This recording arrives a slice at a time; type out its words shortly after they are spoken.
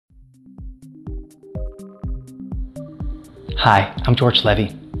Hi, I'm George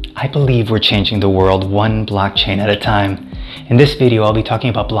Levy. I believe we're changing the world one blockchain at a time. In this video, I'll be talking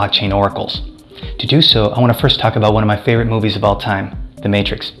about blockchain oracles. To do so, I want to first talk about one of my favorite movies of all time, The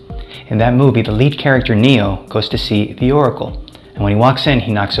Matrix. In that movie, the lead character Neo goes to see the Oracle, and when he walks in,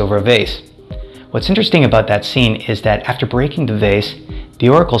 he knocks over a vase. What's interesting about that scene is that after breaking the vase, the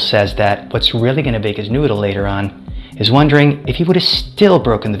Oracle says that what's really going to bake his noodle later on is wondering if he would have still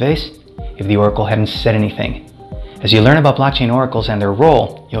broken the vase if the Oracle hadn't said anything. As you learn about blockchain oracles and their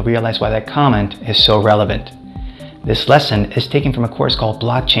role, you'll realize why that comment is so relevant. This lesson is taken from a course called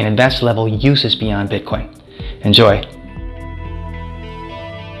Blockchain Advanced Level Uses Beyond Bitcoin. Enjoy.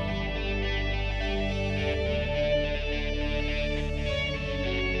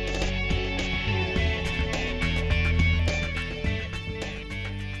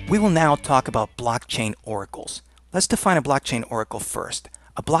 We will now talk about blockchain oracles. Let's define a blockchain oracle first.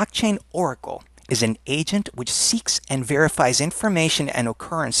 A blockchain oracle is an agent which seeks and verifies information and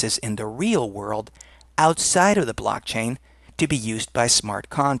occurrences in the real world outside of the blockchain to be used by smart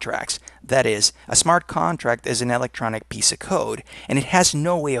contracts. That is, a smart contract is an electronic piece of code, and it has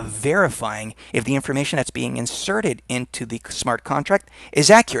no way of verifying if the information that's being inserted into the smart contract is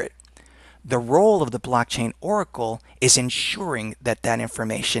accurate. The role of the blockchain oracle is ensuring that that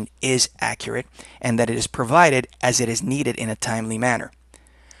information is accurate and that it is provided as it is needed in a timely manner.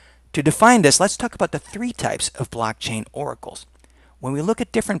 To define this, let's talk about the three types of blockchain oracles. When we look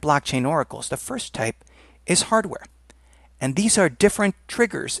at different blockchain oracles, the first type is hardware. And these are different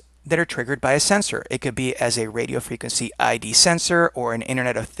triggers that are triggered by a sensor. It could be as a radio frequency ID sensor or an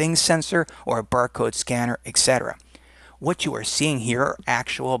Internet of Things sensor or a barcode scanner, etc. What you are seeing here are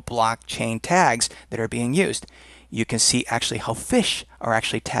actual blockchain tags that are being used. You can see actually how fish are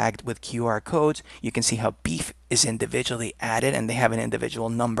actually tagged with QR codes. You can see how beef is individually added and they have an individual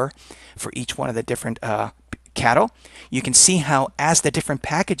number for each one of the different cattle. You can see how as the different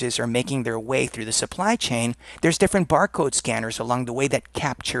packages are making their way through the supply chain, there's different barcode scanners along the way that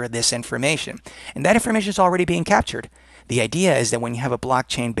capture this information. And that information is already being captured. The idea is that when you have a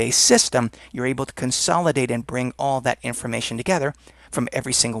blockchain-based system, you're able to consolidate and bring all that information together from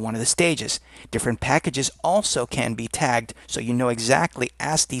every single one of the stages. Different packages also can be tagged so you know exactly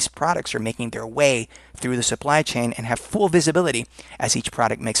as these products are making their way through the supply chain and have full visibility as each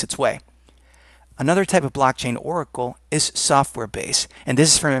product makes its way. Another type of blockchain oracle is software-based, and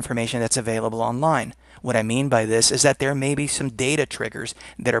this is for information that's available online. What I mean by this is that there may be some data triggers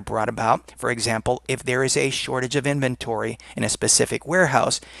that are brought about. For example, if there is a shortage of inventory in a specific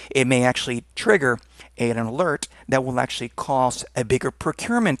warehouse, it may actually trigger an alert that will actually cause a bigger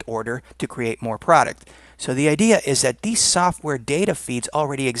procurement order to create more product. So the idea is that these software data feeds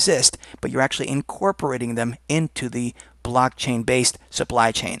already exist, but you're actually incorporating them into the blockchain-based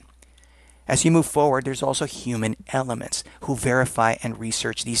supply chain. As you move forward, there's also human elements who verify and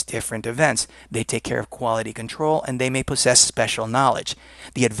research these different events. They take care of quality control and they may possess special knowledge.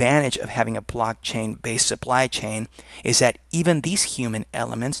 The advantage of having a blockchain-based supply chain is that even these human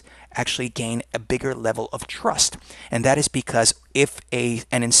elements actually gain a bigger level of trust. And that is because if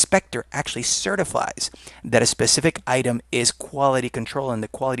an inspector actually certifies that a specific item is quality control and the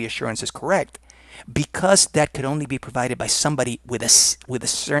quality assurance is correct, because that could only be provided by somebody with a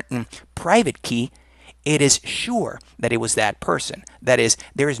certain private key, it is sure that it was that person. That is,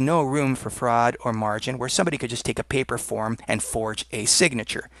 there is no room for fraud or margin where somebody could just take a paper form and forge a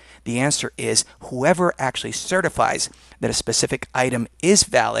signature. The answer is whoever actually certifies that a specific item is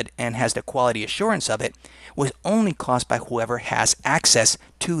valid and has the quality assurance of it was only caused by whoever has access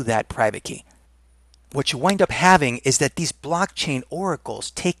to that private key. What you wind up having is that these blockchain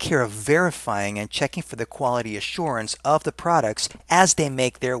oracles take care of verifying and checking for the quality assurance of the products as they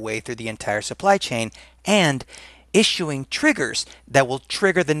make their way through the entire supply chain and issuing triggers that will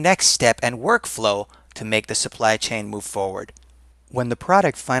trigger the next step and workflow to make the supply chain move forward. When the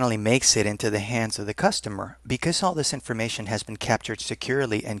product finally makes it into the hands of the customer, because all this information has been captured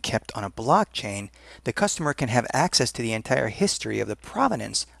securely and kept on a blockchain, the customer can have access to the entire history of the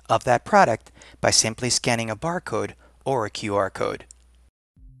provenance of that product by simply scanning a barcode or a QR code.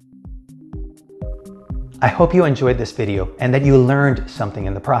 I hope you enjoyed this video and that you learned something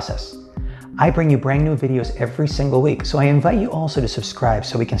in the process. I bring you brand new videos every single week, so I invite you also to subscribe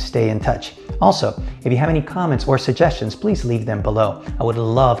so we can stay in touch. Also, if you have any comments or suggestions, please leave them below. I would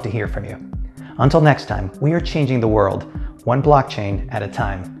love to hear from you. Until next time, we are changing the world, one blockchain at a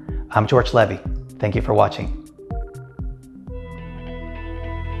time. I'm George Levy. Thank you for watching.